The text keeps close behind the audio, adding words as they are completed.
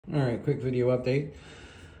All right, quick video update.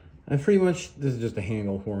 I pretty much, this is just a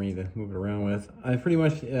handle for me to move it around with. I pretty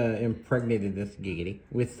much impregnated this giggity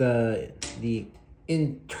with the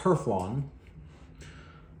Interflon.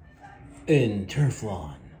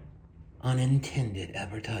 Unintended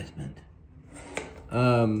advertisement.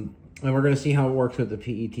 And we're going to see how it works with the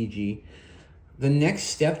PETG. The next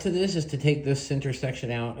step to this is to take this center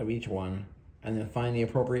section out of each one and then find the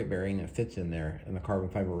appropriate bearing that fits in there and the carbon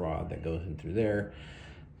fiber rod that goes in through there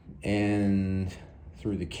and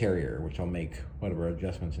through the carrier, which I'll make whatever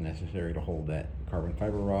adjustments necessary to hold that carbon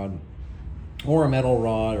fiber rod, or a metal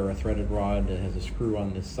rod or a threaded rod that has a screw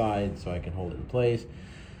on this side so I can hold it in place.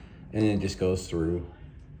 And then it just goes through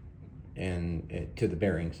and to the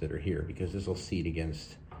bearings that are here, because this will seat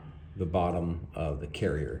against the bottom of the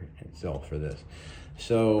carrier itself for this.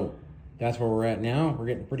 So that's where we're at now. We're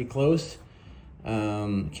getting pretty close.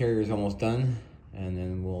 Carrier is almost done, and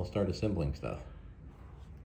then we'll start assembling stuff.